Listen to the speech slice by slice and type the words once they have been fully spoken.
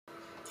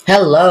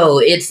Hello,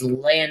 it's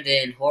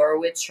Landon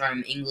Horowitz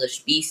from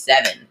English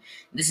B7.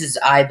 This is,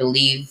 I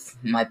believe,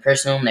 my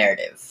personal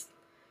narrative.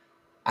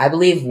 I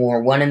believe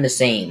we're one and the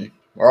same.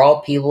 We're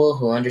all people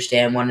who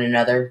understand one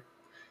another.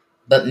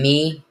 But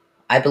me,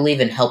 I believe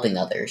in helping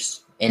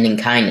others and in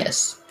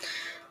kindness.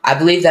 I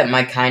believe that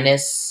my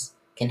kindness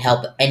can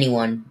help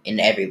anyone and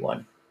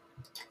everyone.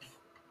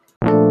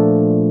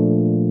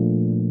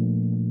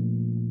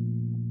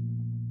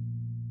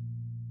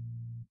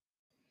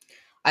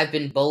 I've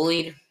been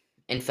bullied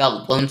and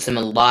felt lonesome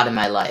a lot in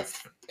my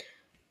life.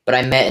 But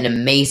I met an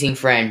amazing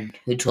friend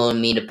who told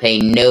me to pay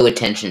no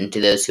attention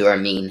to those who are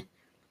mean.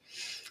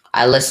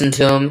 I listened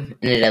to him,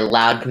 and it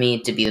allowed me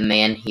to be the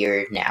man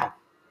here now.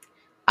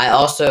 I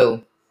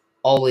also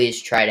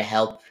always try to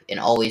help and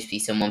always be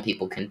someone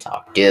people can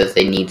talk to if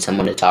they need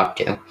someone to talk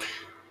to.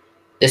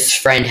 This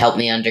friend helped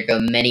me undergo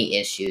many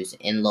issues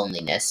and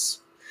loneliness.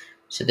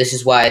 So this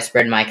is why I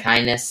spread my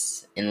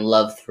kindness and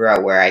love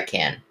throughout where I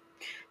can.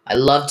 I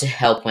love to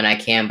help when I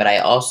can, but I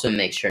also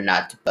make sure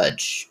not to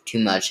budge too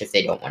much if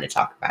they don't want to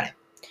talk about it,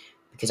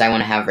 because I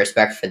want to have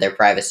respect for their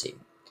privacy.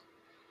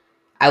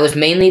 I was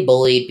mainly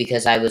bullied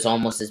because I was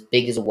almost as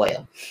big as a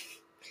whale.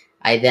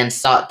 I then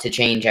sought to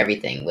change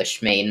everything,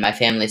 which made my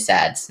family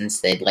sad since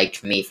they'd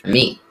liked me for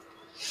me,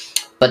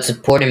 but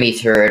supported me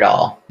through it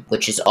all,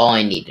 which is all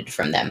I needed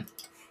from them.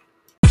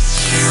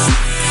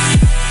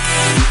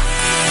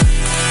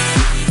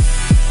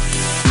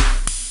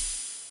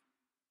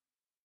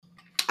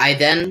 I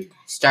then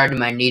started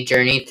my new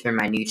journey through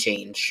my new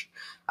change.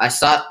 I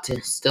sought to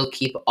still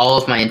keep all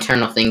of my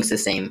internal things the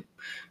same,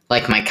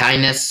 like my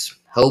kindness,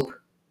 hope,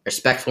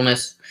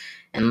 respectfulness,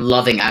 and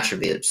loving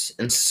attributes,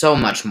 and so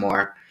much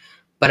more.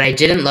 But I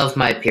didn't love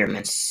my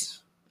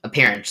appearance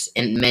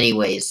in many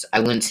ways. I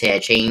wouldn't say I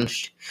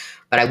changed,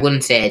 but I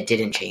wouldn't say I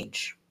didn't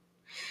change.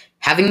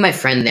 Having my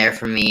friend there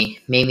for me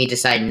made me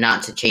decide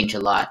not to change a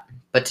lot,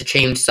 but to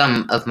change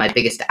some of my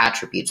biggest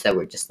attributes that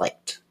were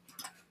disliked.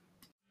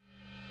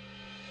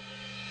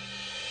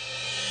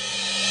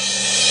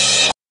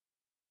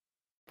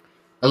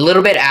 A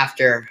little bit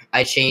after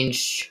I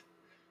changed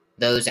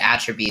those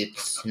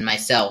attributes in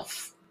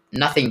myself,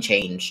 nothing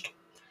changed.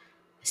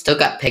 I still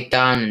got picked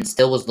on and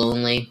still was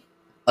lonely.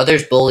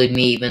 Others bullied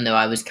me even though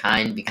I was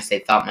kind because they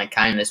thought my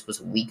kindness was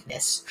a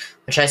weakness,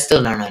 which I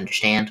still don't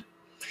understand.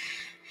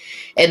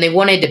 And they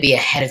wanted to be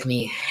ahead of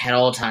me at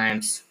all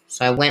times,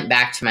 so I went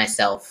back to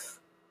myself.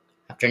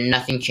 After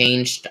nothing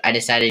changed, I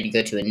decided to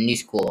go to a new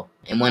school,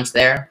 and once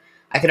there,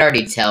 I could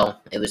already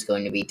tell it was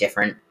going to be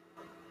different.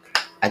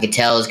 I could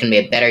tell it was going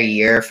to be a better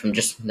year from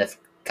just the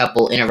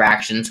couple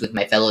interactions with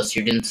my fellow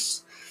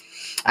students.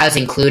 I was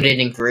included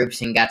in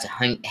groups and got to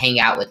hang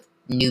out with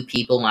new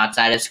people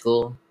outside of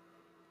school.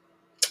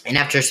 And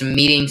after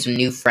meeting some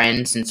new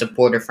friends and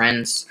supportive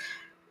friends,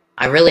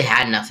 I really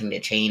had nothing to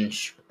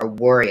change or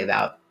worry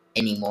about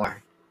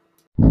anymore.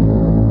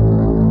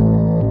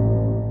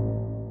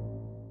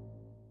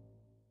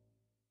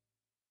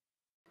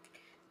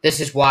 This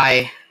is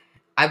why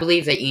I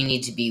believe that you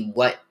need to be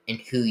what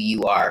and who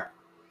you are,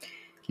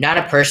 not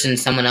a person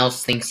someone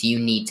else thinks you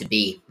need to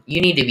be.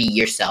 You need to be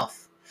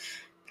yourself.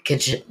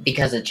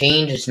 Because a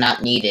change is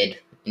not needed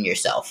in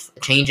yourself. A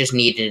change is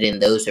needed in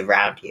those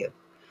around you.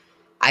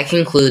 I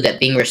conclude that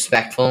being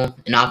respectful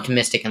and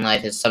optimistic in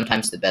life is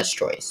sometimes the best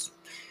choice.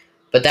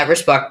 But that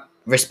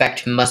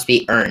respect must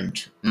be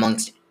earned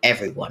amongst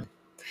everyone.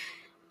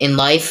 In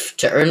life,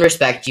 to earn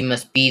respect, you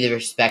must be the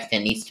respect that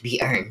needs to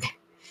be earned.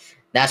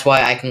 That's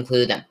why I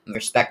conclude that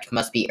respect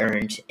must be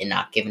earned and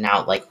not given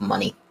out like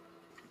money.